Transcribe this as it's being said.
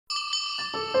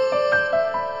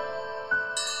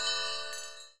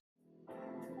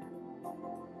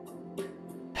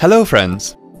Hello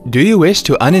friends! Do you wish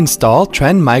to uninstall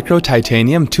Trend Micro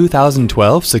Titanium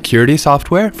 2012 security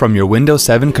software from your Windows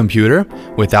 7 computer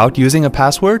without using a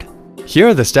password? Here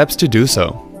are the steps to do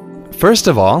so. First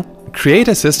of all, create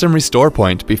a system restore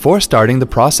point before starting the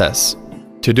process.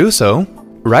 To do so,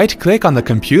 right-click on the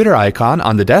computer icon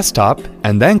on the desktop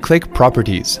and then click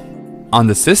Properties. On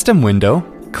the System window,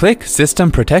 click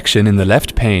System Protection in the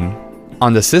left pane.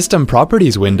 On the System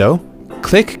Properties window,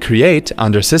 click Create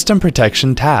under System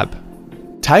Protection tab.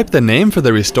 Type the name for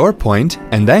the restore point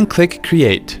and then click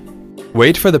Create.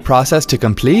 Wait for the process to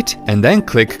complete and then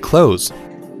click Close.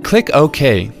 Click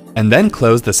OK and then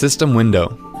close the system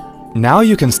window. Now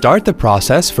you can start the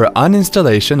process for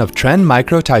uninstallation of Trend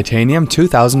Micro Titanium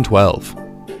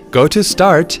 2012. Go to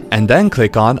Start and then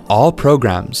click on All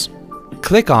Programs.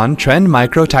 Click on Trend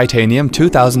Micro Titanium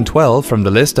 2012 from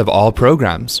the list of all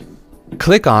programs.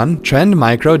 Click on Trend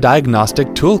Micro Diagnostic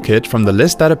Toolkit from the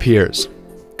list that appears.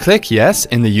 Click Yes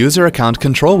in the User Account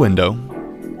Control window.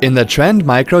 In the Trend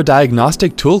Micro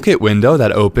Diagnostic Toolkit window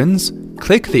that opens,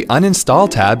 click the Uninstall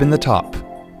tab in the top.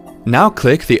 Now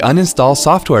click the Uninstall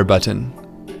Software button.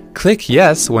 Click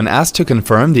Yes when asked to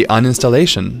confirm the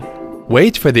uninstallation.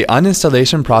 Wait for the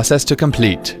uninstallation process to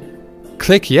complete.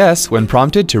 Click Yes when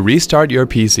prompted to restart your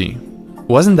PC.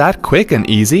 Wasn't that quick and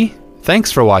easy?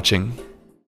 Thanks for watching.